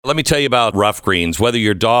let me tell you about Rough Greens. Whether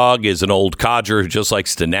your dog is an old codger who just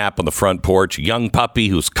likes to nap on the front porch, a young puppy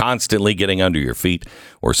who's constantly getting under your feet,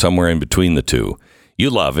 or somewhere in between the two, you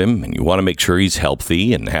love him and you want to make sure he's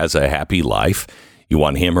healthy and has a happy life. You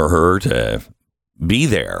want him or her to be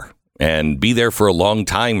there and be there for a long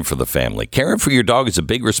time for the family. Caring for your dog is a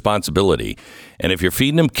big responsibility. And if you're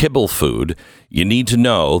feeding him kibble food, you need to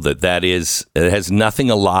know that it has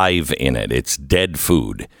nothing alive in it. It's dead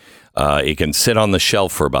food. It can sit on the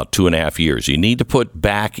shelf for about 2.5 years. You need to put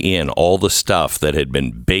back in all the stuff that had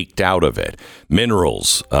been baked out of it.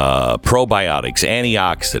 Minerals, probiotics,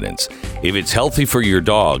 antioxidants. If it's healthy for your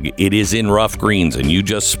dog, it is in Rough Greens, and you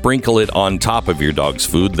just sprinkle it on top of your dog's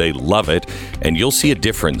food. They love it, and you'll see a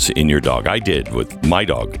difference in your dog. I did with my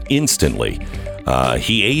dog instantly.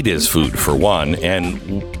 He ate his food for one,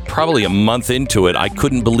 and probably a month into it, I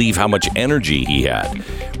couldn't believe how much energy he had.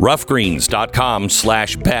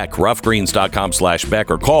 Roughgreens.com/Beck,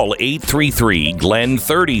 roughgreens.com/Beck, or call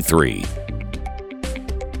 833-GLEN-33.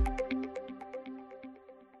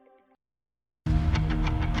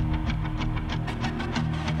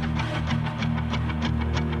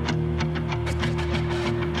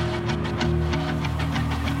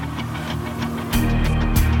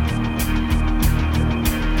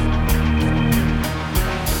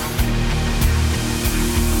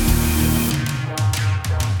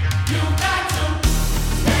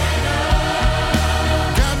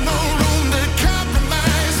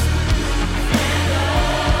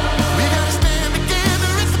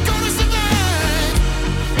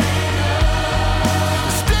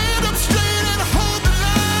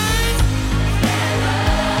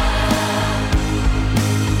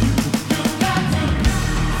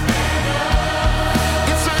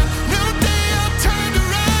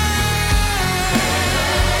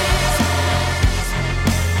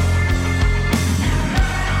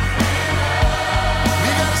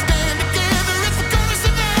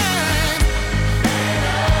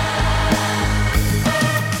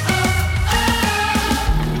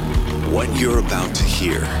 you're about to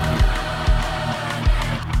hear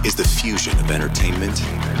is the fusion of entertainment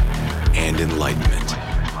and enlightenment.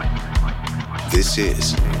 This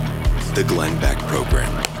is the Glenn Beck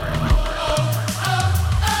Program.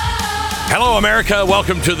 Hello, America.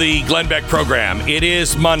 Welcome to the Glenn Beck Program. It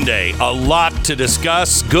is Monday. A lot to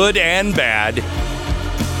discuss, good and bad.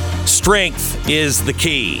 Strength is the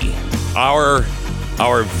key. Our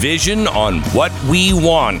vision on what we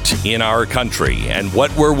want in our country and what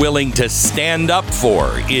we're willing to stand up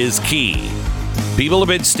for is key. People have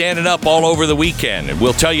been standing up all over the weekend, and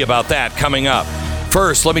we'll tell you about that coming up.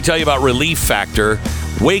 First, let me tell you about Relief Factor.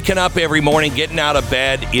 Waking up every morning, getting out of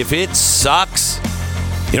bed. If it sucks,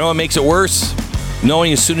 you know what makes it worse?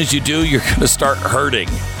 Knowing as soon as you do, you're going to start hurting.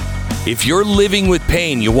 If you're living with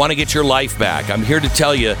pain, you want to get your life back. I'm here to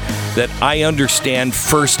tell you that I understand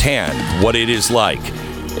firsthand what it is like.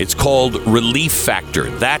 It's called Relief Factor.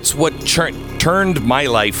 That's what turned my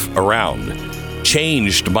life around,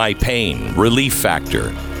 changed my pain. Relief Factor.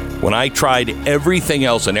 When I tried everything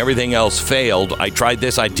else and everything else failed, I tried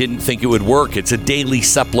this. I didn't think it would work. It's a daily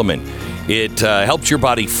supplement. It helps your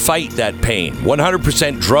body fight that pain.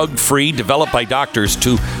 100% drug-free, developed by doctors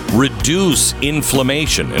to reduce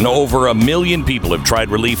inflammation. And over 1 million people have tried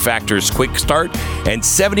Relief Factor's Quick Start, and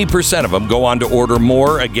 70% of them go on to order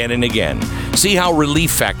more again and again. See how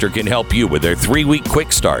Relief Factor can help you with their 3-week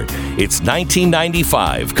Quick Start. It's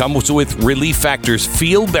 $19.95. Comes with Relief Factor's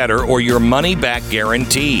Feel Better or Your Money Back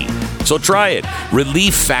Guarantee. So try it.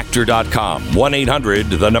 ReliefFactor.com.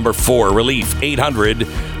 1-800-4-RELIEF.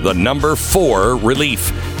 800-4-RELIEF.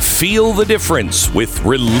 Feel the difference with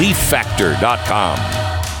ReliefFactor.com.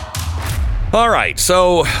 All right,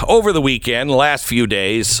 so over the weekend, last few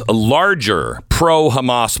days, larger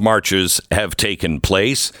pro-Hamas marches have taken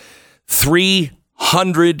place.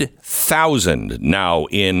 300,000 now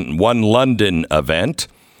in one London event,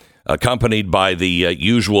 accompanied by the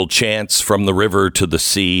usual chants from the river to the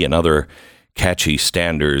sea and other catchy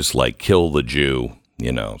standards like kill the Jew,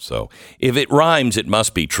 you know. So if it rhymes, it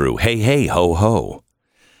must be true. Hey, hey, ho, ho.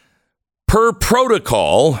 Per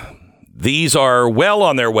protocol, these are well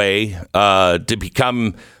on their way to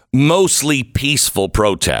become mostly peaceful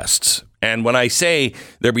protests. And when I say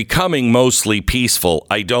they're becoming mostly peaceful,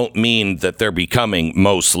 I don't mean that they're becoming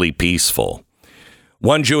mostly peaceful.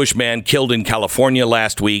 One Jewish man killed in California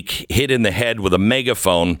last week, hit in the head with a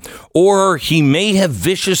megaphone, or he may have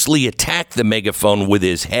viciously attacked the megaphone with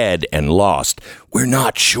his head and lost. We're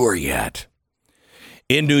not sure yet.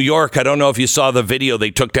 In New York, I don't know if you saw the video,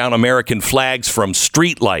 they took down American flags from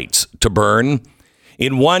streetlights to burn.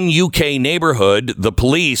 In one UK neighborhood, the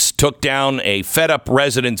police took down a fed-up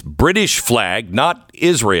resident's British flag, not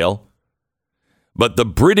Israel, but the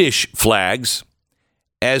British flags,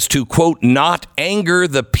 as to, quote, not anger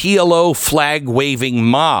the PLO flag-waving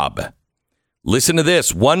mob. Listen to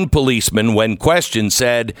this. One policeman, when questioned,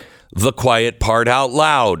 said the quiet part out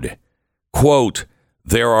loud. Quote,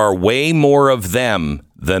 there are way more of them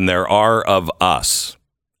than there are of us.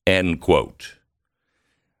 End quote.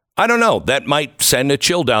 I don't know. That might send a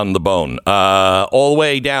chill down the bone, all the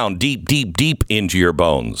way down, deep, deep, deep into your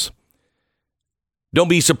bones. Don't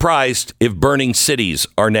be surprised if burning cities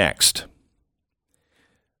are next.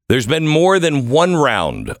 There's been more than one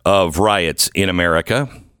round of riots in America,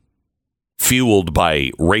 fueled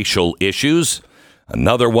by racial issues.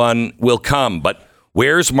 Another one will come. But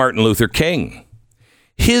where's Martin Luther King?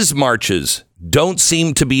 His marches don't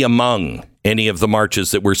seem to be among any of the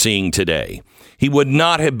marches that we're seeing today. He would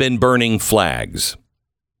not have been burning flags.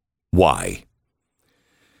 Why?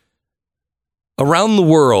 Around the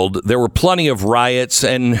world, there were plenty of riots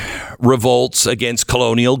and revolts against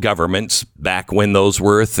colonial governments back when those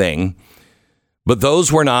were a thing. But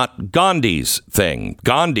those were not Gandhi's thing.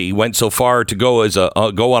 Gandhi went so far to go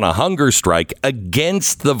on a hunger strike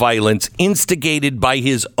against the violence instigated by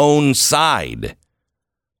his own side.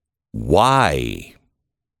 Why?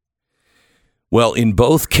 Well, in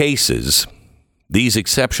both cases, these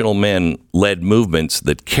exceptional men led movements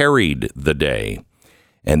that carried the day.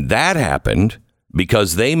 And that happened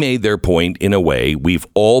because they made their point in a way we've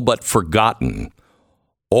all but forgotten,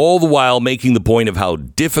 all the while making the point of how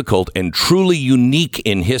difficult and truly unique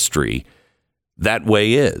in history that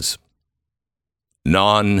way is.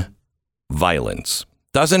 Non-violence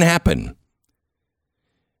doesn't happen.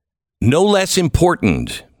 No less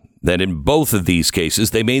important that in both of these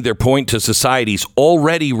cases, they made their point to societies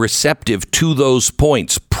already receptive to those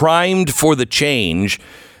points, primed for the change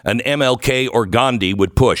an MLK or Gandhi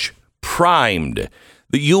would push. Primed.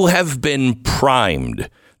 You have been primed.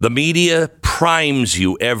 The media primes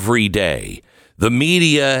you every day. The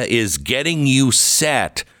media is getting you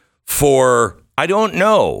set for, I don't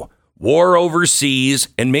know, war overseas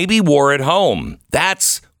and maybe war at home.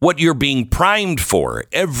 That's what you're being primed for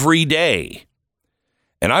every day.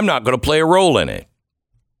 And I'm not going to play a role in it.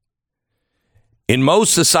 In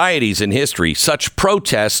most societies in history, such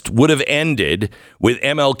protest would have ended with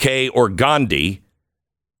MLK or Gandhi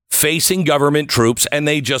facing government troops, and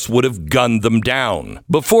they just would have gunned them down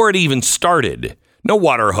before it even started. No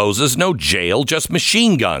water hoses, no jail, just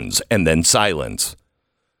machine guns, and then silence.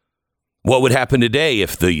 What would happen today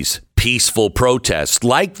if these peaceful protests,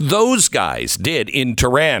 like those guys did in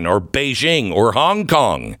Tehran or Beijing or Hong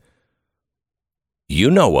Kong? You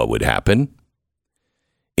know what would happen.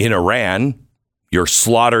 In Iran, you're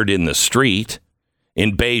slaughtered in the street.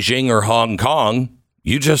 In Beijing or Hong Kong,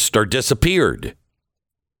 you just are disappeared.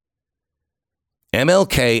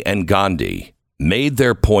 MLK and Gandhi made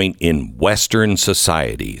their point in Western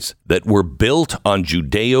societies that were built on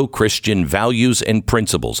Judeo-Christian values and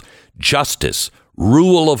principles, justice,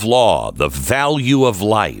 rule of law, the value of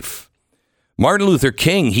life. Martin Luther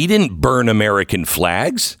King, he didn't burn American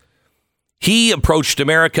flags. He approached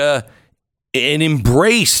America and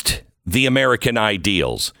embraced the American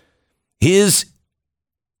ideals. His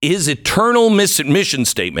eternal mission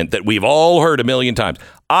statement that we've all heard a million times,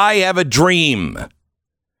 I have a dream.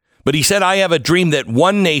 But he said, I have a dream that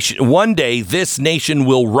one day this nation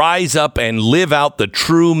will rise up and live out the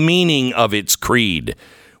true meaning of its creed.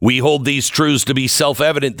 We hold these truths to be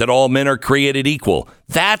self-evident that all men are created equal.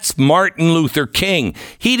 That's Martin Luther King.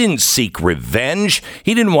 He didn't seek revenge.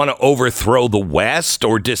 He didn't want to overthrow the West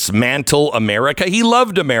or dismantle America. He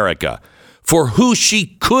loved America for who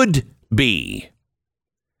she could be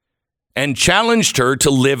and challenged her to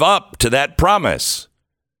live up to that promise.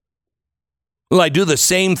 Well, I do the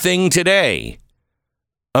same thing today.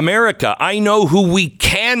 America, I know who we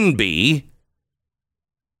can be.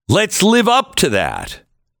 Let's live up to that.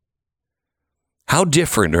 How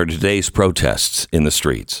different are today's protests in the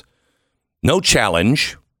streets? No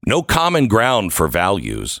challenge, no common ground for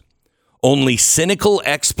values, only cynical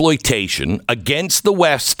exploitation against the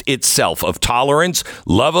West itself of tolerance,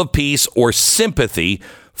 love of peace, or sympathy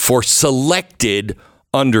for selected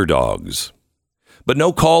underdogs. But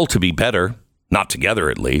no call to be better, not together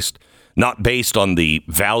at least, not based on the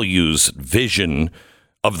values vision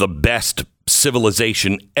of the best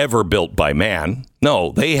civilization ever built by man.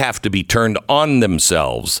 No, they have to be turned on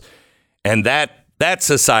themselves. And that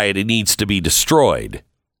society needs to be destroyed.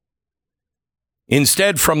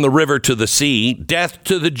 Instead, from the river to the sea, death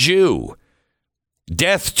to the Jew,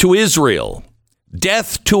 death to Israel,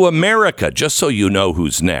 death to America, just so you know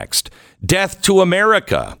who's next, Death to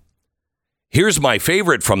America. Here's my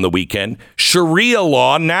favorite from the weekend. Sharia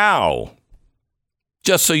law now.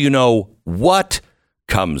 Just so you know what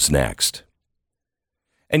comes next.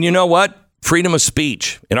 And you know what? Freedom of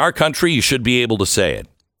speech. In our country, you should be able to say it.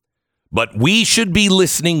 But we should be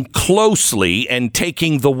listening closely and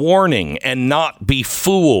taking the warning and not be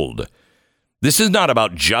fooled. This is not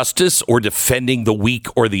about justice or defending the weak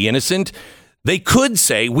or the innocent. They could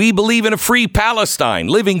say we believe in a free Palestine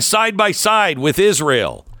living side by side with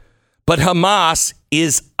Israel. But Hamas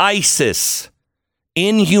is ISIS,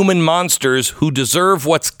 inhuman monsters who deserve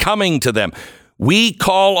what's coming to them. We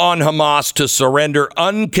call on Hamas to surrender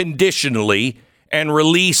unconditionally and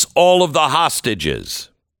release all of the hostages.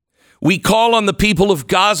 We call on the people of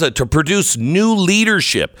Gaza to produce new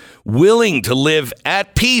leadership willing to live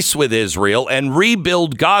at peace with Israel and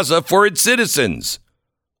rebuild Gaza for its citizens.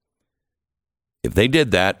 If they did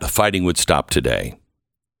that, the fighting would stop today.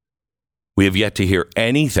 We have yet to hear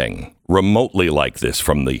anything remotely like this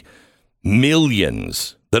from the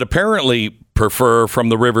millions that apparently prefer from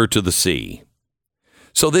the river to the sea.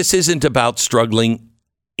 So this isn't about struggling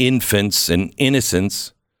infants and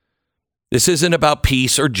innocents. This isn't about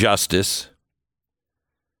peace or justice.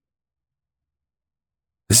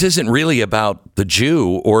 This isn't really about the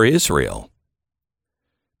Jew or Israel.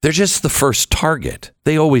 They're just the first target.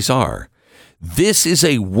 They always are. This is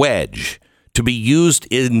a wedge to be used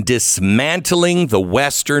in dismantling the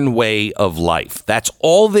Western way of life. That's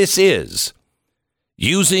all this is.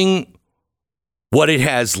 Using what it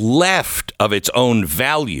has left of its own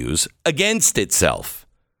values against itself.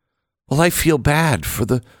 Well, I feel bad for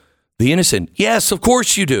the innocent. Yes, of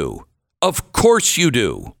course you do. Of course you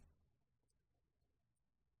do.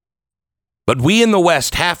 But we in the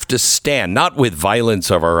West have to stand, not with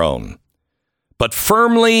violence of our own, but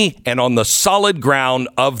firmly and on the solid ground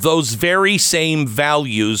of those very same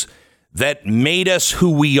values that made us who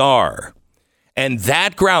we are. And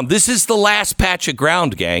that ground, this is the last patch of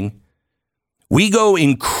ground, gang. We go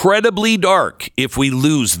incredibly dark if we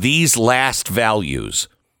lose these last values.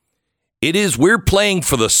 We're playing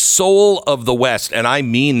for the soul of the West, and I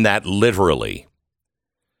mean that literally.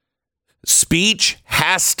 Speech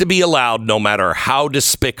has to be allowed no matter how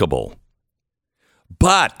despicable.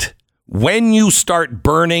 But when you start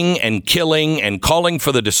burning and killing and calling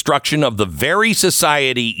for the destruction of the very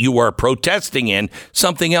society you are protesting in,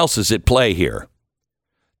 something else is at play here.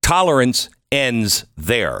 Tolerance ends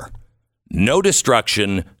there. No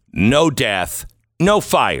destruction, no death, no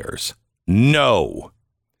fires, no.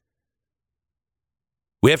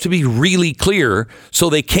 We have to be really clear so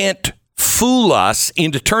they can't fool us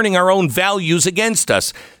into turning our own values against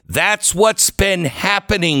us. That's what's been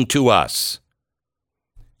happening to us.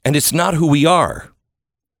 And it's not who we are.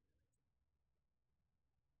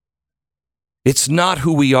 It's not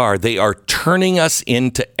who we are. They are turning us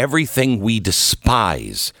into everything we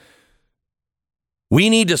despise. We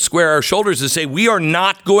need to square our shoulders and say, we are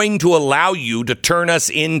not going to allow you to turn us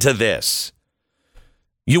into this.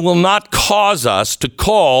 You will not cause us to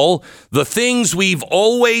call the things we've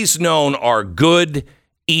always known are good,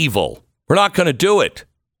 evil. We're not going to do it.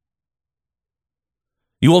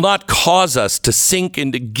 You will not cause us to sink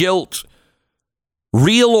into guilt,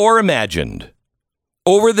 real or imagined,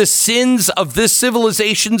 over the sins of this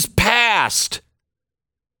civilization's past.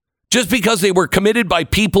 Just because they were committed by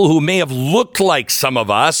people who may have looked like some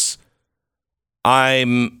of us,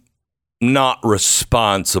 I'm not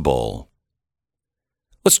responsible.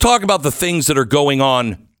 Let's talk about the things that are going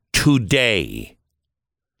on today.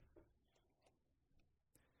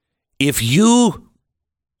 If you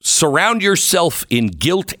surround yourself in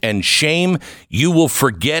guilt and shame, you will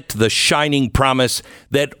forget the shining promise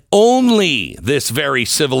that only this very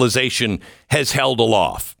civilization has held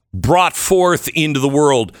aloft, brought forth into the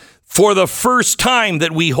world for the first time,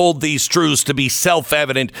 that we hold these truths to be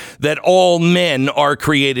self-evident, that all men are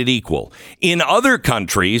created equal. In other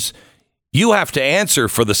countries, you have to answer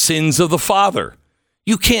for the sins of the father.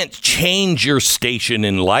 You can't change your station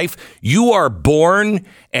in life. You are born,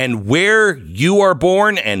 and where you are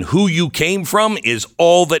born and who you came from is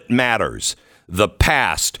all that matters. The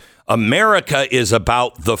past. America is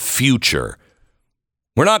about the future.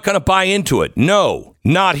 We're not going to buy into it. No,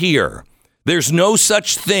 not here. There's no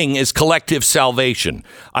such thing as collective salvation.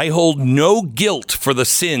 I hold no guilt for the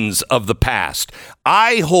sins of the past.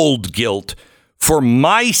 I hold guilt for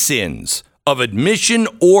my sins of admission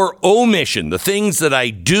or omission, the things that I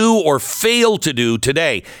do or fail to do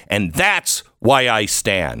today. And that's why I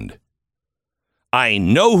stand. I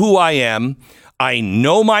know who I am. I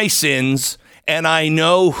know my sins, and I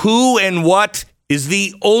know who and what is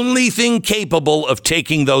the only thing capable of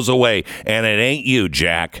taking those away. And it ain't you,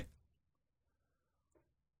 Jack.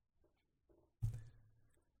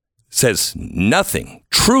 says nothing.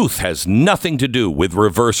 Truth has nothing to do with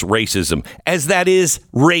reverse racism, as that is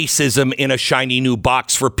racism in a shiny new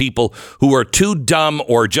box for people who are too dumb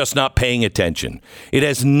or just not paying attention. It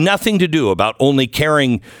has nothing to do about only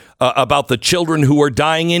caring about the children who are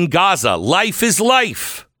dying in Gaza. Life is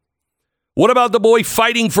life. What about the boy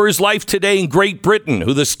fighting for his life today in Great Britain,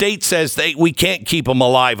 who the state says we can't keep him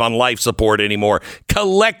alive on life support anymore?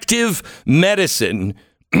 Collective medicine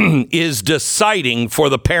is deciding for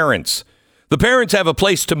the parents. The parents have a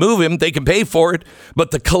place to move him. They can pay for it,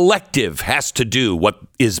 but the collective has to do what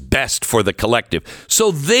is best for the collective.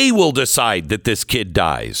 So they will decide that this kid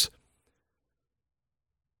dies.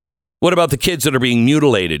 What about the kids that are being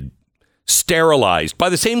mutilated, sterilized by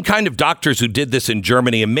the same kind of doctors who did this in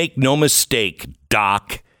Germany? And make no mistake,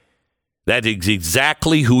 Doc, that is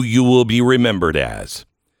exactly who you will be remembered as.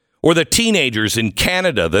 Or the teenagers in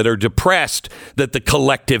Canada that are depressed that the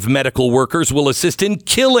collective medical workers will assist in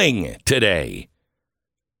killing today.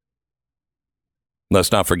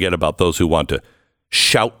 Let's not forget about those who want to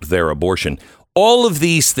shout their abortion. All of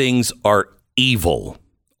these things are evil.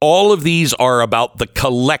 All of these are about the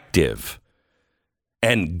collective.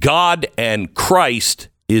 And God and Christ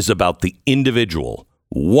is about the individual,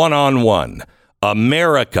 one-on-one.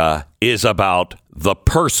 America is about the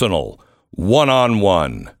personal,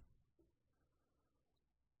 one-on-one.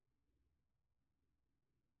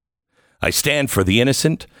 I stand for the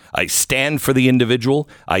innocent. I stand for the individual.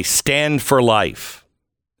 I stand for life.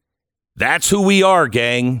 That's who we are,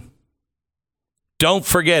 gang. Don't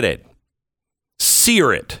forget it.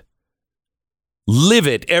 Sear it. Live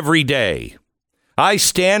it every day. I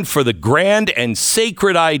stand for the grand and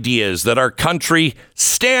sacred ideas that our country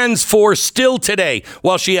stands for still today.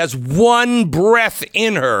 While she has one breath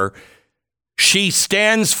in her, she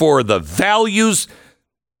stands for the values,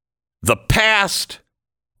 the past,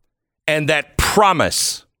 and that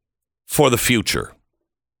promise for the future.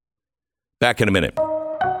 Back in a minute.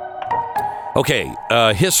 Okay,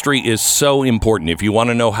 history is so important. If you want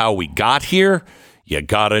to know how we got here, you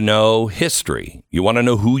got to know history. You want to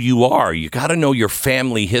know who you are, you got to know your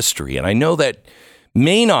family history. And I know that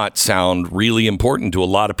may not sound really important to a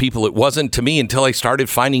lot of people. It wasn't to me until I started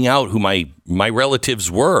finding out who my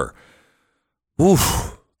relatives were.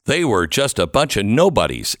 Oof, they were just a bunch of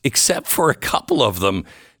nobodies, except for a couple of them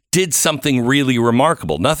did something really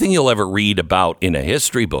remarkable. Nothing you'll ever read about in a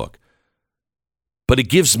history book. But it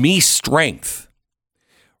gives me strength.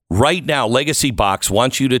 Right now, Legacy Box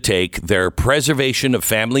wants you to take their preservation of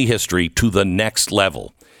family history to the next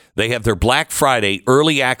level. They have their Black Friday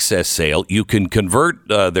early access sale. You can convert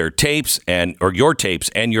their tapes or your tapes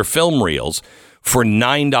and your film reels for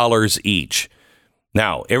 $9 each.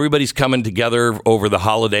 Now, everybody's coming together over the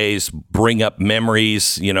holidays, bring up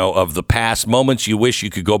memories, of the past, moments you wish you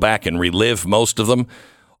could go back and relive, most of them.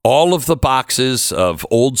 All of the boxes of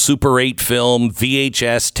old Super 8 film,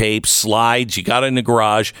 VHS tapes, slides you got in the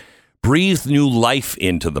garage, breathe new life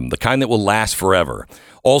into them, the kind that will last forever.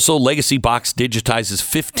 Also, Legacy Box digitizes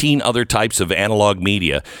 15 other types of analog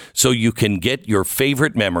media so you can get your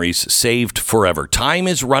favorite memories saved forever. Time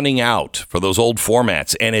is running out for those old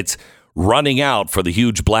formats, and it's running out for the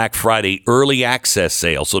huge Black Friday early access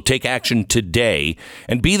sale. So take action today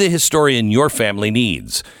and be the historian your family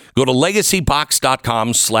needs. Go to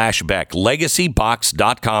legacybox.com/Beck.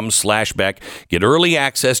 Legacybox.com/Beck. Get early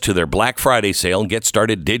access to their Black Friday sale and get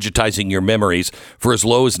started digitizing your memories for as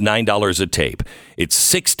low as $9 a tape. It's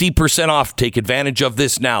 60% off. Take advantage of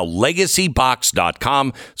this now.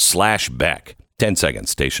 Legacybox.com/Beck. 10 seconds.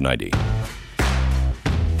 Station ID.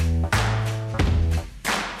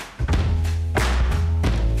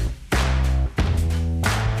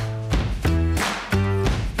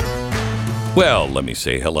 Well, let me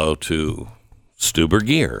say hello to Stuber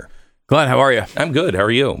Gear. Glenn, how are you? I'm good. How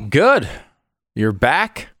are you? Good. You're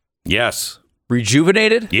back? Yes.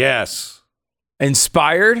 Rejuvenated? Yes.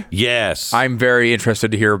 Inspired? Yes. I'm very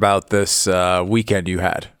interested to hear about this weekend you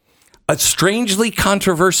had. It's strangely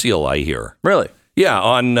controversial, I hear. Really? Yeah,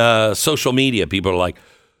 on social media, people are like,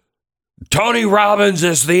 Tony Robbins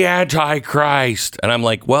is the Antichrist. And I'm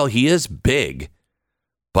like, well, he is big.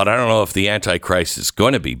 But I don't know if the Antichrist is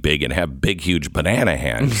going to be big and have big, huge banana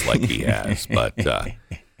hands like he has. But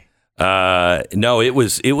no, it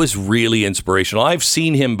was really inspirational. I've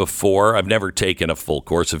seen him before. I've never taken a full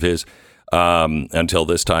course of his until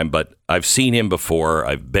this time, but I've seen him before.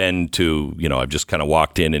 I've been to, I've just kind of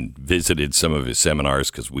walked in and visited some of his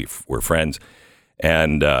seminars because we're friends.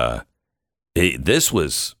 And this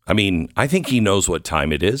was, I think he knows what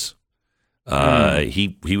time it is.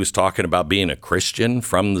 He was talking about being a Christian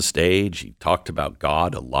from the stage. He talked about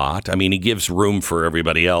God a lot. He gives room for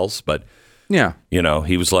everybody else, but Yeah. You know,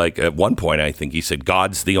 he was like, at one point, I think he said,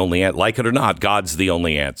 God's the only answer. Like it or not, God's the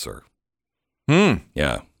only answer.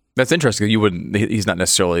 Yeah. That's interesting. He's not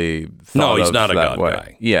necessarily No, he's not a God way.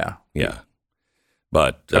 guy. Yeah. Yeah.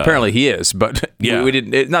 But apparently he is, but yeah. we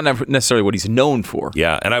didn't. It's not necessarily what he's known for.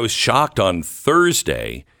 Yeah, and I was shocked on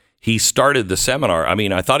Thursday. He started the seminar. I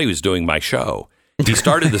mean, I thought he was doing my show. He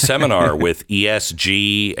started the seminar with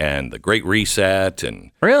ESG and the Great Reset,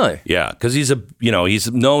 and really, yeah, because he's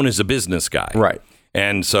known as a business guy, right?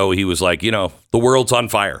 And so he was like, the world's on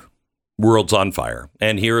fire,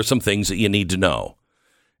 and here are some things that you need to know.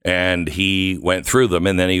 And he went through them,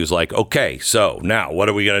 and then he was like, okay, so now what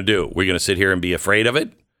are we going to do? We're going to sit here and be afraid of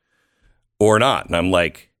it or not? And I'm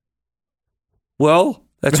like, well,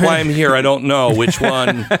 that's why I'm here. I don't know which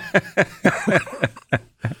one.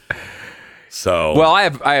 So, well,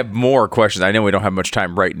 I have more questions. I know we don't have much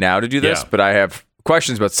time right now to do this, but I have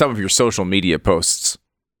questions about some of your social media posts.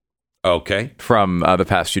 Okay. From the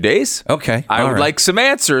past few days. Okay. I would like some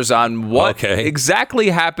answers on what exactly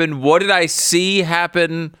happened. What did I see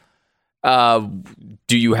happen? Do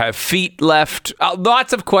you have feet left?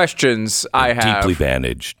 Lots of questions I have. Deeply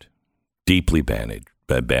bandaged.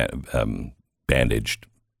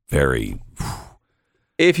 Very.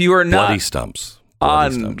 If you are not bloody stumps.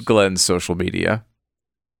 On Glenn's social media,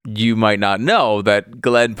 you might not know that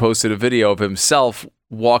Glenn posted a video of himself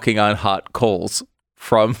walking on hot coals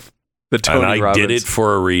from the Tony Robbins. And I did it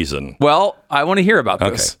for a reason. Well, I want to hear about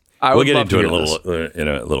this. We'll get into it in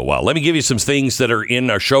a little while. Let me give you some things that are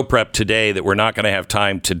in our show prep today that we're not going to have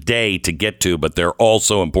time today to get to, but they're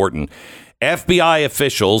also important. FBI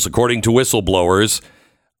officials, according to whistleblowers,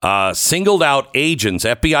 singled out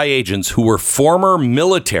FBI agents who were former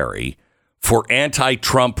military for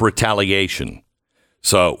anti-Trump retaliation.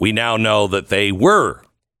 So we now know that they were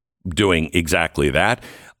doing exactly that.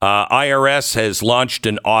 IRS has launched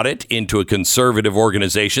an audit into a conservative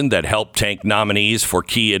organization that helped tank nominees for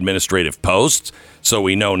key administrative posts. So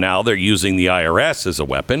we know now they're using the IRS as a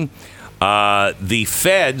weapon. The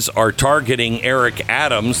feds are targeting Eric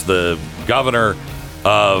Adams, the governor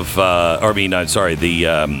of, the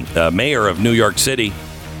mayor of New York City.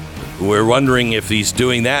 We're wondering if he's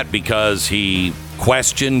doing that because he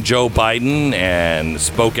questioned Joe Biden and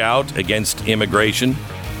spoke out against immigration.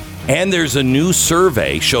 And there's a new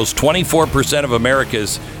survey shows 24% of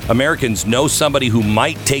Americans know somebody who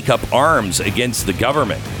might take up arms against the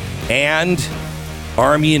government. And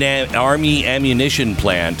Army ammunition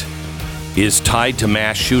plant is tied to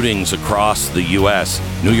mass shootings across the U.S.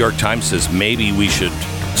 New York Times says maybe we should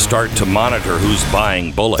start to monitor who's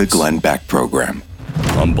buying bullets. The Glenn Beck Program.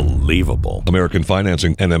 Unbelievable. American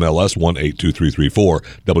Financing, NMLS 182334,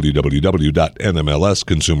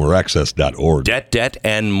 www.nmlsconsumeraccess.org. Debt,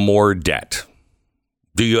 and more debt.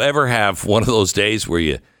 Do you ever have one of those days where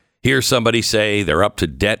you hear somebody say they're up to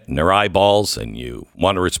debt in their eyeballs and you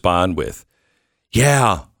want to respond with,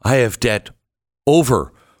 yeah, I have debt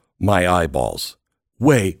over my eyeballs.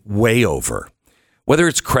 Way, way over. Whether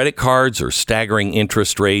it's credit cards or staggering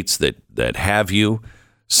interest rates that have you,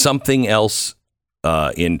 something else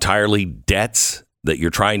entirely debts that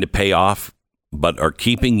you're trying to pay off, but are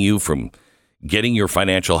keeping you from getting your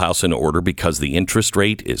financial house in order because the interest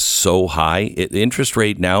rate is so high. The interest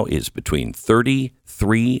rate now is between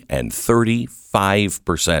 33 and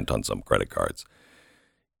 35% on some credit cards.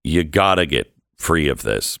 You got to get free of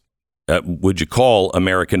this. Would you call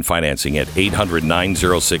American Financing at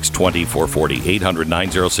 800-906-2440,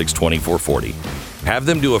 800-906-2440. Have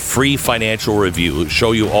them do a free financial review,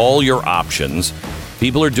 show you all your options.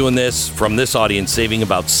 People are doing this from this audience, saving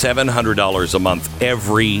about $700 a month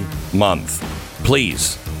every month.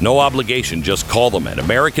 Please, no obligation, just call them at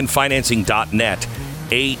AmericanFinancing.net,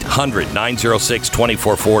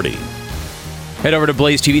 800-906-2440. Head over to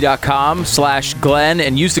blazetv.com/Glenn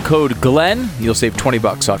and use the code Glenn. You'll save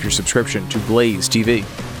 $20 off your subscription to Blaze TV.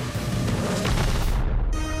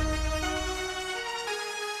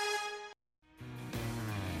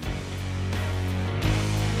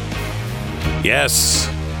 Yes,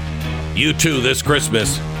 you too this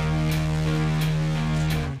Christmas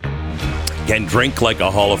can drink like a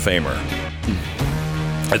Hall of Famer.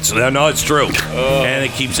 It's true. And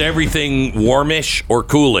it keeps everything warmish or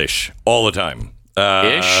coolish all the time.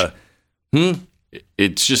 Ish?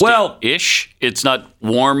 It's just ish. It's not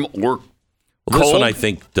warm or cold. This one I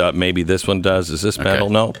think maybe this one does. Is this metal?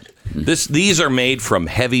 Okay. No. These are made from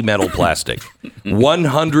heavy metal plastic.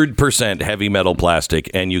 100% heavy metal plastic.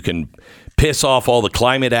 And you can piss off all the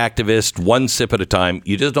climate activists one sip at a time.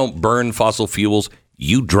 You just don't burn fossil fuels.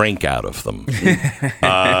 You drink out of them.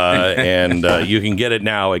 And you can get it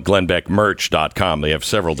now at GlennBeckMerch.com. They have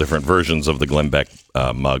several different versions of the Glenn Beck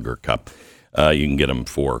mug or cup. You can get them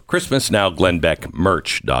for Christmas now,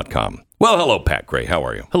 GlennBeckMerch.com. Well, hello, Pat Gray. How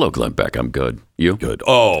are you? Hello, Glenn Beck. I'm good. You? Good.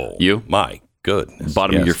 Oh, you? My goodness.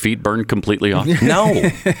 Bottom of your feet burned completely off? No.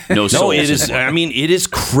 No, it is. I mean, it is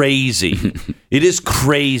crazy. It is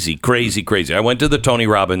crazy. I went to the Tony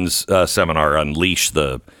Robbins seminar, Unleash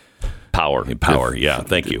the Power. Yeah,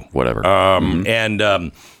 thank you. Whatever. And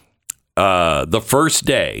the first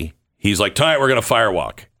day, he's like, tonight we're going to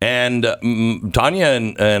firewalk. And Tanya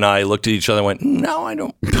and I looked at each other and went, no, I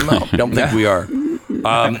don't think we are.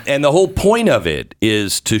 And the whole point of it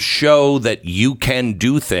is to show that you can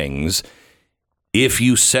do things. If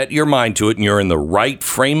you set your mind to it and you're in the right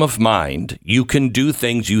frame of mind, you can do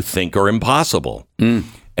things you think are impossible.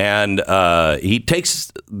 And he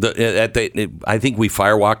takes I think we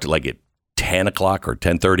firewalked like at 10 o'clock or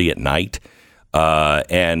 10:30 at night.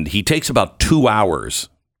 And he takes about 2 hours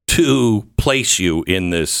to place you in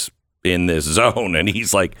this zone. And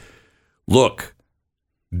he's like, look,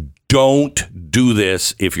 don't do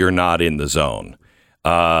this if you're not in the zone.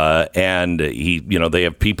 And they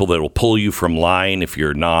have people that will pull you from line if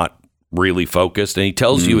you're not really focused. And he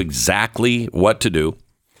tells you exactly what to do.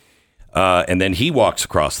 And then he walks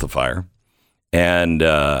across the fire, and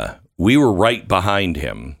we were right behind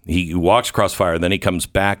him. He walks across fire, then he comes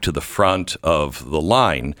back to the front of the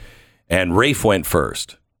line, and Rafe went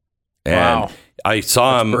first. And wow. I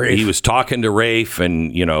saw him. He was talking to Rafe,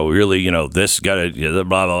 and this guy, blah,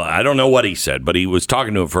 blah, blah. I don't know what he said, but he was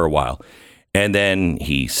talking to him for a while. And then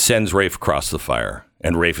he sends Rafe across the fire.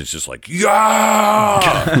 And Rafe is just like, yeah!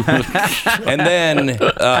 And then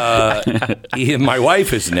my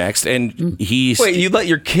wife is next, and he's... Wait, you let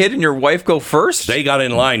your kid and your wife go first? They got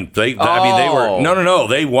in line. They were... No.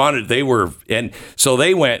 And so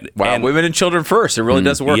they went... Wow, and, women and children first. It really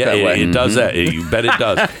does work that way. It does that. You bet it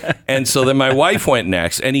does. And so then my wife went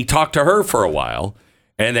next, and he talked to her for a while,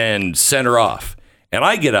 and then sent her off. And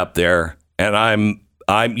I get up there, and I'm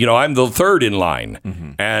the third in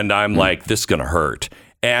line, and I'm like, this is going to hurt.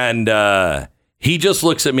 And he just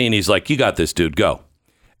looks at me and he's like, you got this, dude, go.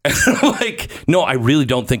 And I'm like, no, I really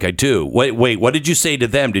don't think I do. Wait, what did you say to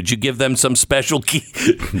them? Did you give them some special key?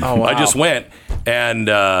 Oh, wow. I just went, and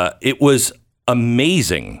it was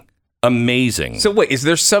amazing. So wait, is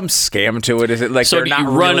there some scam to it? Is it like so they're not you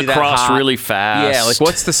run really across really fast? Yeah, like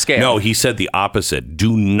what's the scam? No, he said the opposite.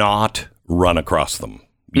 Do not run across them.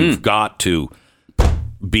 You've got to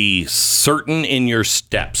be certain in your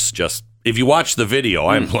steps. Just if you watch the video,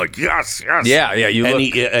 I'm like, yes. Yeah.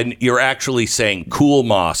 And you're actually saying, cool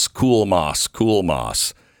moss.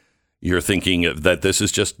 You're thinking that this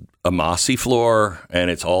is just a mossy floor and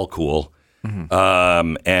it's all cool.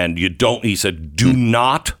 And you don't. He said, do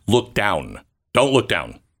not look down. Don't look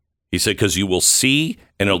down. He said, because you will see,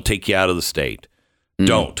 and it'll take you out of the state.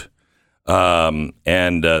 Don't.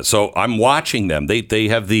 So I'm watching them. They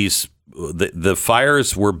have these. The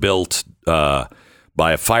fires were built by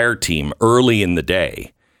a fire team early in the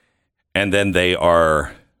day, and then they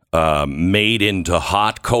are made into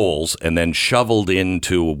hot coals and then shoveled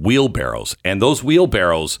into wheelbarrows. And those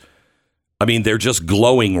wheelbarrows, I mean, they're just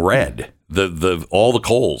glowing red. All the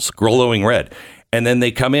coals glowing red. And then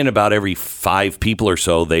they come in about every 5 people or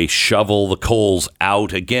so. They shovel the coals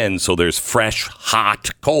out again, so there's fresh,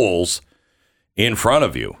 hot coals in front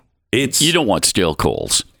of you. You don't want stale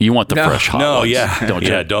coals. You want the fresh hot ones. Yeah. Don't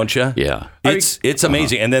you? Don't you? Yeah. It's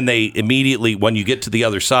amazing. And then they immediately, when you get to the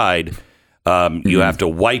other side, you have to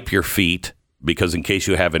wipe your feet because in case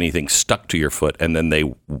you have anything stuck to your foot, and then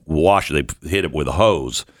they hit it with a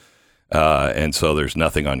hose. And so there's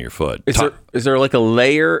nothing on your foot. Is there like a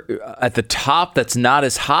layer at the top that's not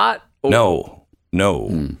as hot? No.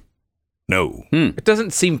 It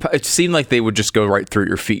doesn't seem. It seemed like they would just go right through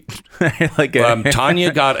your feet.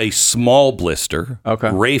 Tanya got a small blister. Okay.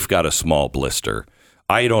 Rafe got a small blister.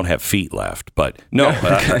 I don't have feet left, but no,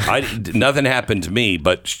 nothing happened to me.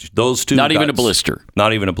 But those two, not even a blister.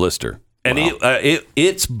 Not even a blister. And wow.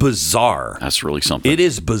 It's bizarre. That's really something. It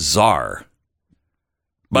is bizarre.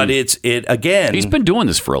 But it again. He's been doing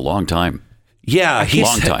this for a long time. Yeah,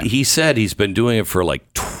 he said he's been doing it for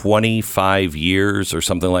like 25 years or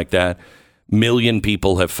something like that. Million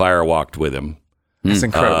people have firewalked with him. That's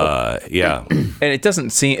incredible. Yeah. And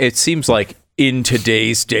it seems like in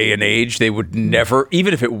today's day and age, they would never,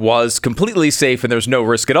 even if it was completely safe and there's no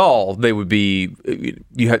risk at all, you'd be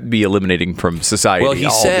eliminating from society. Well, he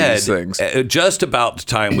said, these things. Just about the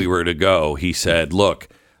time we were to go, he said, look,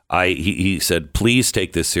 he said, please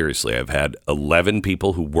take this seriously. I've had 11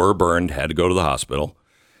 people who were burned, had to go to the hospital.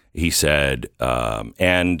 He said,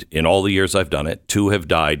 and in all the years I've done it, 2 have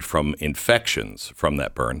died from infections from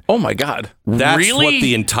that burn. Oh, my God. That's Really? what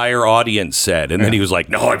the entire audience said. And then he was like,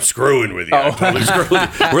 no, I'm screwing with you. I'm totally screwing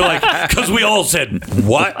with you. We're like, because we all said,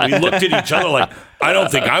 what? We looked at each other like, I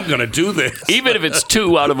don't think I'm going to do this. Even if it's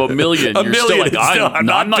 2 out of a million, you're still like, I'm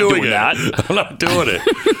not doing that. I'm not doing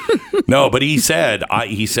it. No, but he said,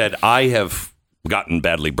 I have gotten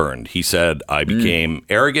badly burned. He said, I became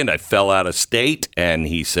arrogant. I fell out of state. And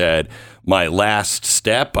he said, my last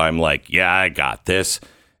step, I'm like, yeah, I got this.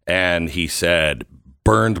 And he said,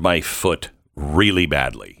 burned my foot really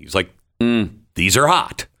badly. He's like, these are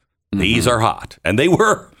hot. These are hot. And they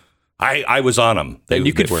were. I was on them. And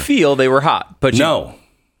you could feel they were hot. But no,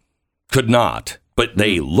 could not. But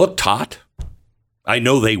they looked hot. I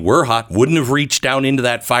know they were hot. Wouldn't have reached down into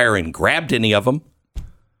that fire and grabbed any of them.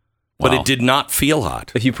 But it did not feel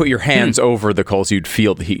hot. If you put your hands over the coals, you'd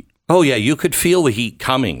feel the heat. Oh, yeah. You could feel the heat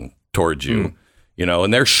coming towards you,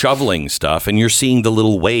 and they're shoveling stuff and you're seeing the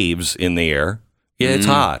little waves in the air. Yeah, it's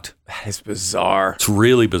hot. That is bizarre. It's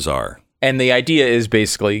really bizarre. And the idea is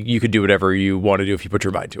basically you could do whatever you want to do if you put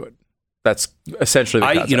your mind to it. That's essentially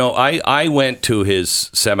the concept. I went to his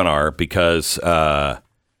seminar because,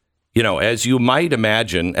 as you might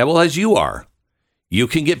imagine, as you are, you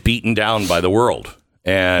can get beaten down by the world.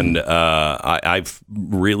 And I've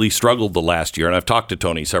really struggled the last year, and I've talked to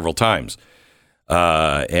Tony several times,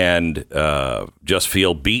 and just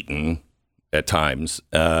feel beaten at times.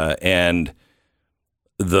 And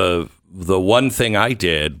the one thing I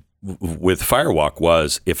did with Firewalk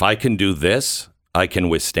was, if I can do this, I can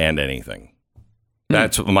withstand anything.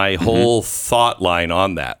 That's my whole thought line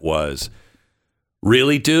on that was,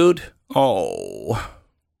 really, dude? Oh,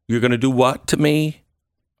 you're going to do what to me?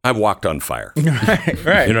 I walked on fire.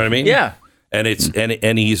 Right. You know what I mean? Yeah. And it's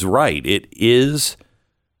and he's right. It is,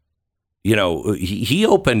 he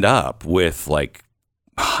opened up with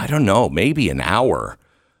I don't know, maybe an hour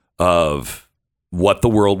of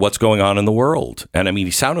what's going on in the world. And I mean,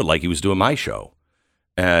 he sounded like he was doing my show.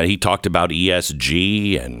 He talked about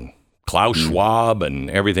ESG and Klaus Schwab and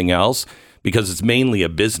everything else, because it's mainly a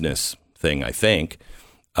business thing, I think.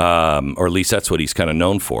 Or at least that's what he's kind of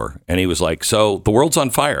known for. And he was like, so the world's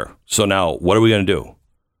on fire. So now what are we going to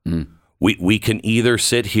do? We can either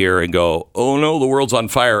sit here and go, oh no, the world's on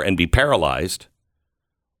fire, and be paralyzed,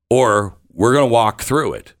 or we're going to walk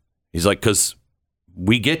through it. He's like, because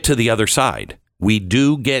we get to the other side. We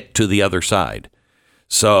do get to the other side.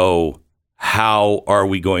 So how are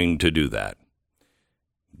we going to do that?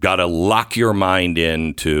 Got to lock your mind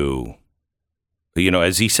into,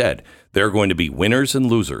 as he said, there are going to be winners and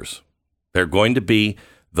losers. There are going to be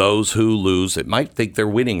those who lose. It might think they're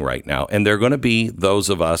winning right now. And there are going to be those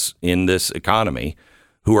of us in this economy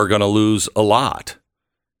who are going to lose a lot.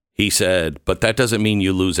 He said, but that doesn't mean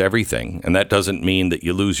you lose everything. And that doesn't mean that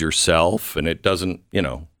you lose yourself. And it doesn't,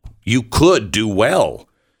 you could do well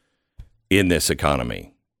in this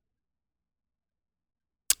economy.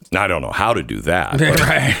 I don't know how to do that.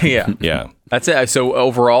 Right. Yeah. Yeah. That's it. So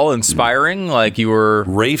overall, inspiring, like you were...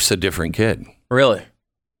 Rafe's a different kid. Really?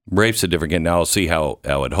 Rafe's a different kid. Now I'll see how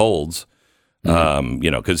it holds.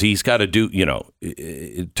 Because he's got to do,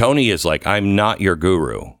 Tony is like, I'm not your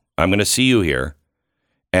guru. I'm going to see you here,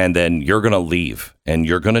 and then you're going to leave, and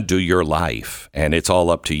you're going to do your life, and it's all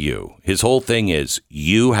up to you. His whole thing is,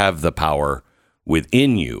 you have the power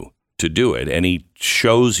within you to do it, and he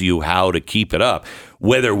shows you how to keep it up.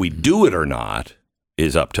 Whether we do it or not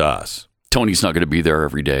is up to us. Tony's not going to be there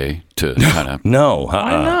every day to kind of... No.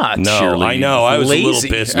 Why not? No, cheerlead. I know. I was a little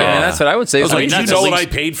pissed off. That's what I would say. I was like, you know what I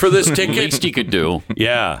paid for this ticket? Least he could do.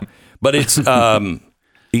 Yeah. But it's,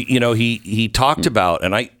 he talked about,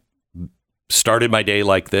 and I started my day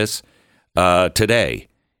like this today.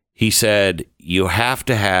 He said, you have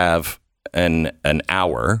to have an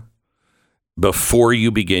hour before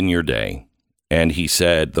you begin your day. And he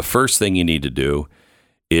said, the first thing you need to do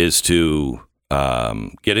is to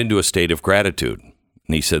get into a state of gratitude.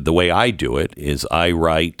 And he said, the way I do it is I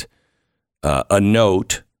write a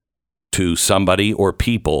note to somebody or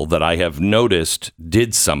people that I have noticed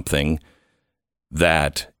did something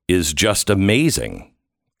that is just amazing.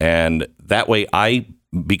 And that way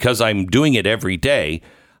because I'm doing it every day,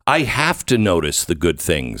 I have to notice the good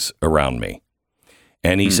things around me.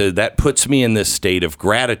 And he said, that puts me in this state of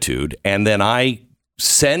gratitude. And then I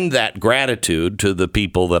send that gratitude to the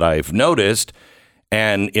people that I've noticed,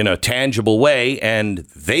 and in a tangible way, and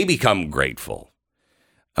they become grateful.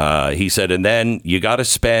 He said, and then you got to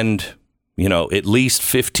spend, at least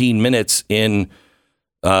 15 minutes in,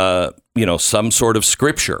 some sort of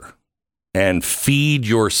scripture, and feed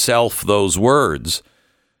yourself those words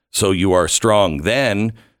so you are strong.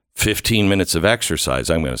 Then 15 minutes of exercise.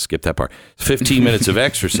 I'm going to skip that part. 15 minutes of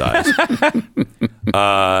exercise.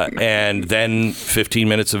 And then 15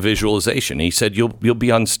 minutes of visualization. He said, you'll be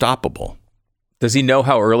unstoppable. Does he know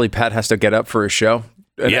how early Pat has to get up for his show?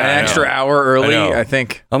 An extra hour early, I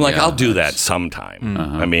think. I'm like, I'll do that sometime.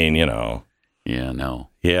 I mean, Yeah, no.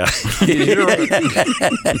 Yeah.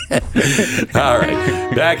 All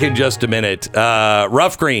right. Back in just a minute.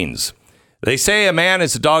 Rough Greens. They say a man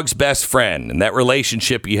is a dog's best friend, and that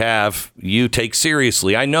relationship you have, you take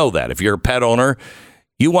seriously. I know that. If you're a pet owner,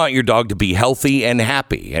 you want your dog to be healthy and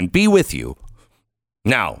happy and be with you.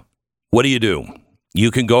 Now, what do? You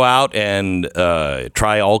can go out and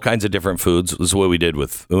try all kinds of different foods. This is what we did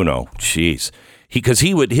with Uno. Jeez.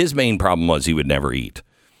 His main problem was he would never eat.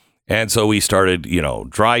 And so we started,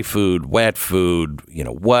 dry food, wet food,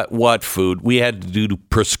 what food. We had to do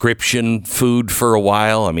prescription food for a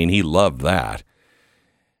while. I mean, he loved that.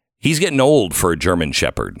 He's getting old for a German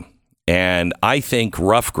Shepherd. And I think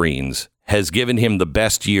Rough Greens has given him the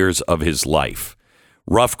best years of his life.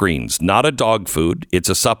 Rough Greens, not a dog food. It's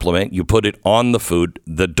a supplement. You put it on the food.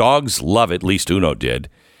 The dogs love it, at least Uno did.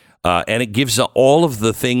 And it gives all of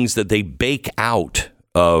the things that they bake out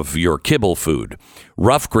of your kibble food.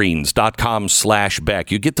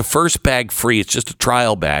 Roughgreens.com/Beck. You get the first bag free. It's just a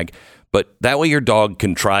trial bag, but that way your dog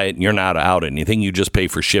can try it and you're not out anything. You just pay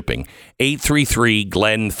for shipping.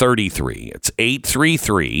 833-GLEN-33. It's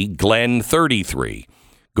 833-GLEN-33.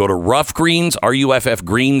 Go to roughgreens,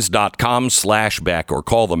 ruffgreens.com/Beck or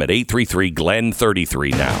call them at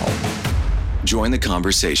 833-GLEN-33 now. Join the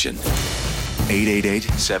conversation.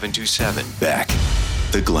 888-727-BECK.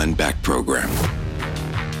 The Glenn Beck Program.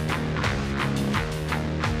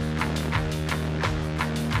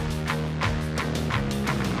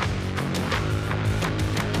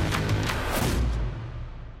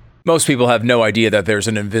 Most people have no idea that there's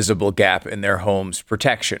an invisible gap in their home's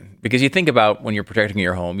protection. Because you think about when you're protecting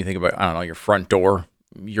your home, you think about, your front door,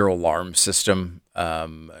 your alarm system,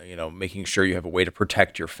 making sure you have a way to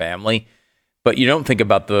protect your family. But you don't think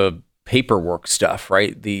about the paperwork stuff,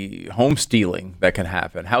 right? The home stealing that can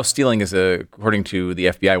happen. House stealing is, according to the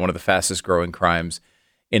FBI, one of the fastest growing crimes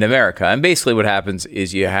in America. And basically what happens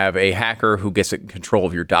is you have a hacker who gets control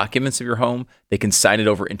of your documents of your home. They can sign it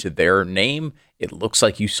over into their name. It looks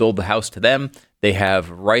like you sold the house to them. They have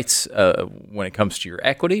rights when it comes to your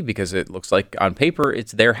equity because it looks like on paper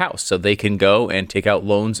it's their house. So they can go and take out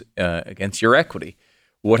loans against your equity.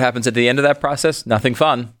 What happens at the end of that process? Nothing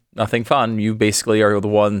fun. Nothing fun. You basically are the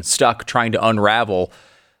one stuck trying to unravel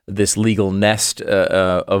this legal nest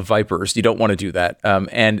of vipers. You don't want to do that.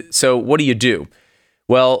 And so what do?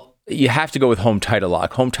 Well, you have to go with Home Title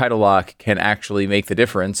Lock. Home Title Lock can actually make the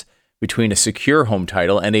difference between a secure home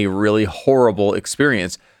title and a really horrible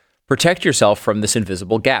experience. Protect yourself from this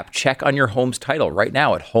invisible gap. Check on your home's title right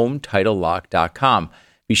now at HomeTitleLock.com.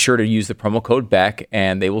 Be sure to use the promo code BECK,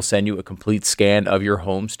 and they will send you a complete scan of your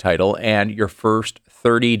home's title, and your first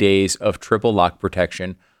 30 days of triple lock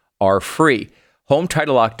protection are free.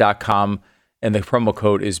 HomeTitleLock.com, and the promo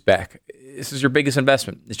code is BECK. This is your biggest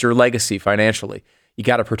investment. It's your legacy financially. You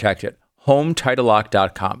got to protect it.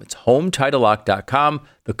 HomeTitleLock.com. It's HomeTitleLock.com.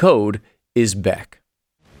 The code is BECK.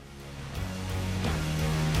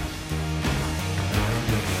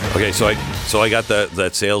 Okay, so I got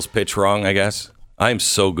that sales pitch wrong, I guess. I'm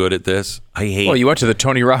so good at this. Well, you went to the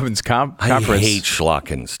Tony Robbins conference. I hate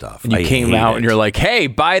schlocking stuff. And you came out and you're like, hey,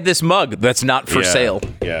 buy this mug that's not for sale.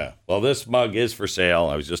 Yeah. Well, this mug is for sale.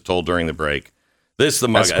 I was just told during the break. This is the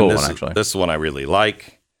mug. That's cool one, actually. This is the one I really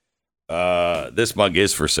like. This mug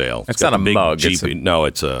is for sale. It's not a mug. No,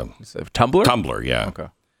 it's a tumbler? Tumbler, yeah. Okay.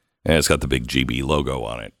 And it's got the big GB logo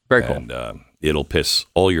on it. Very cool. And it'll piss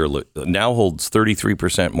all your... now holds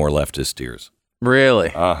 33% more leftist tears. Really?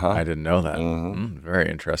 Uh-huh. I didn't know that. Mm-hmm. Very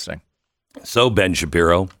interesting. So, Ben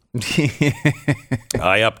Shapiro,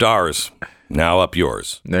 I upped ours. Now up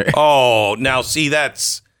yours. Oh, now see,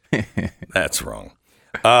 that's wrong.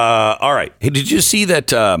 All right. Hey, did you see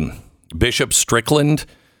that Bishop Strickland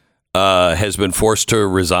has been forced to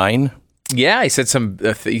resign? Yeah, he said some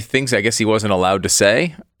things I guess he wasn't allowed to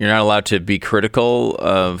say. You're not allowed to be critical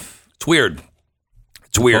of... It's weird.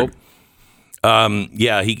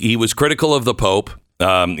 Yeah, he was critical of the Pope.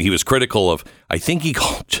 He was critical of... I think he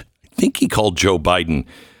called Joe Biden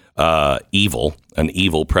evil, an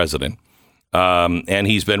evil president. And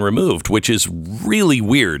he's been removed, which is really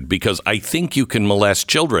weird because I think you can molest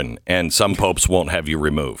children and some popes won't have you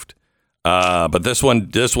removed. But this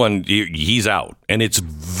one, he's out, and it's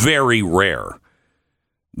very rare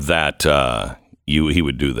that he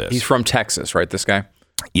would do this. He's from Texas, right? This guy?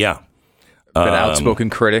 Yeah. An outspoken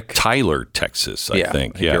critic. Tyler, Texas, I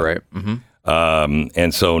think. Yeah, you're right. Mm-hmm.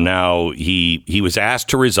 And so now he was asked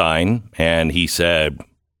to resign, and he said,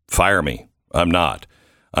 "Fire me. I'm not.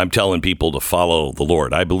 I'm telling people to follow the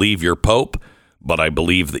Lord. I believe you're Pope, but I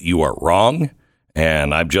believe that you are wrong,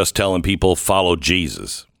 and I'm just telling people follow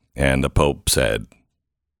Jesus." And the Pope said,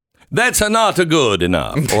 "That's not good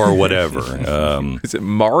enough," or whatever. Is it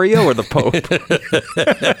Mario or the Pope?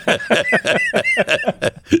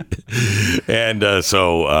 And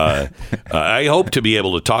so I hope to be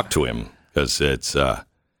able to talk to him, because it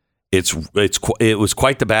was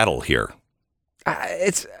quite the battle here.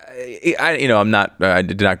 I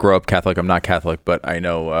did not grow up Catholic. I'm not Catholic, but I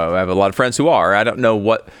know I have a lot of friends who are. I don't know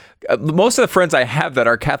what most of the friends I have that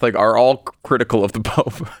are Catholic are all critical of the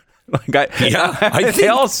Pope. They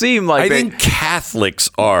all seem like. I think Catholics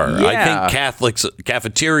are. Yeah. I think Catholics,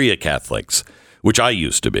 cafeteria Catholics, which I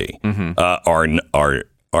used to be, are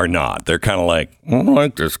not. They're kind of like, I don't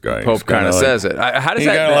like this guy. Pope kind of says it. How does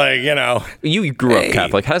that? Like, you know, you grew up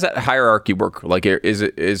Catholic. How does that hierarchy work? Like, is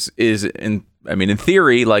in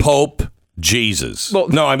theory, like Pope, Jesus. Well,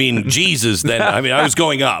 no, I mean Jesus. Then I was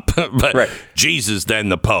going up, but right. Jesus, then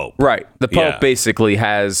the Pope. Right. The Pope basically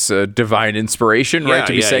has divine inspiration, right,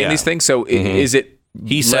 to be saying these things. So is it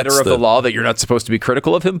letter of the law that you're not supposed to be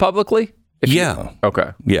critical of him publicly?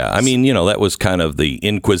 Okay. Yeah. I mean, that was kind of the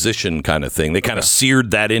Inquisition kind of thing. They kind of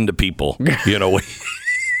seared that into people,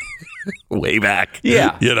 way back.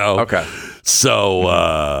 Yeah. Okay.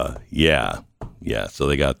 So, yeah. So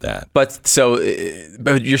they got that. But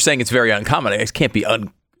you're saying it's very uncommon. It can't be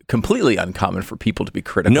completely uncommon for people to be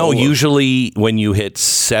critical. No, usually when you hit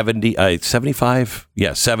 75,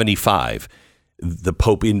 the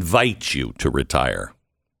Pope invites you to retire.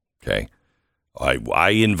 Okay. I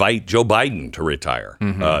invite Joe Biden to retire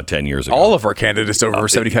 10 years ago. All of our candidates over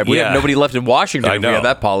 75. We have nobody left in Washington if we have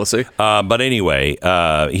that policy. But anyway,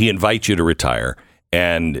 he invites you to retire,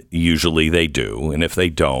 and usually they do. And if they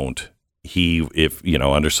don't, if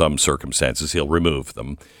under some circumstances, he'll remove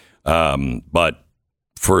them. But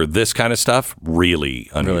for this kind of stuff, really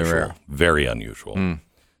unusual. Really rare. Very unusual.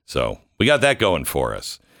 So we got that going for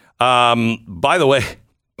us. By the way,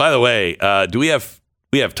 do we have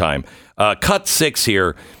time? Cut 6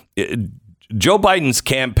 here. Joe Biden's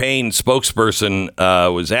campaign spokesperson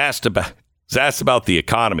was asked about the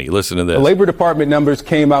economy. Listen to this. The Labor Department numbers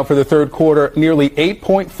came out for the third quarter. Nearly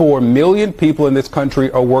 8.4 million people in this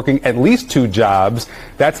country are working at least 2 jobs.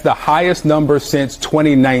 That's the highest number since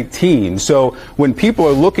 2019. So when people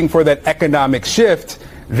are looking for that economic shift,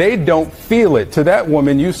 they don't feel it. To that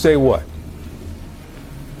woman, you say what?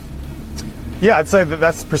 Yeah, I'd say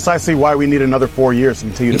that's precisely why we need another 4 years to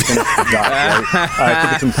continue to finish the job. Right? I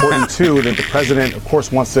think it's important, too, that the president, of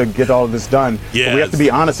course, wants to get all of this done. Yes. But we have to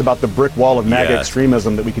be honest about the brick wall of MAGA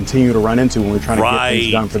extremism that we continue to run into when we're trying to get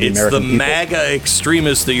things done for the American people. It's the MAGA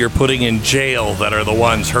extremists that you're putting in jail that are the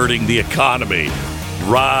ones hurting the economy.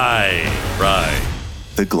 Right.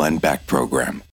 The Glenn Beck Program.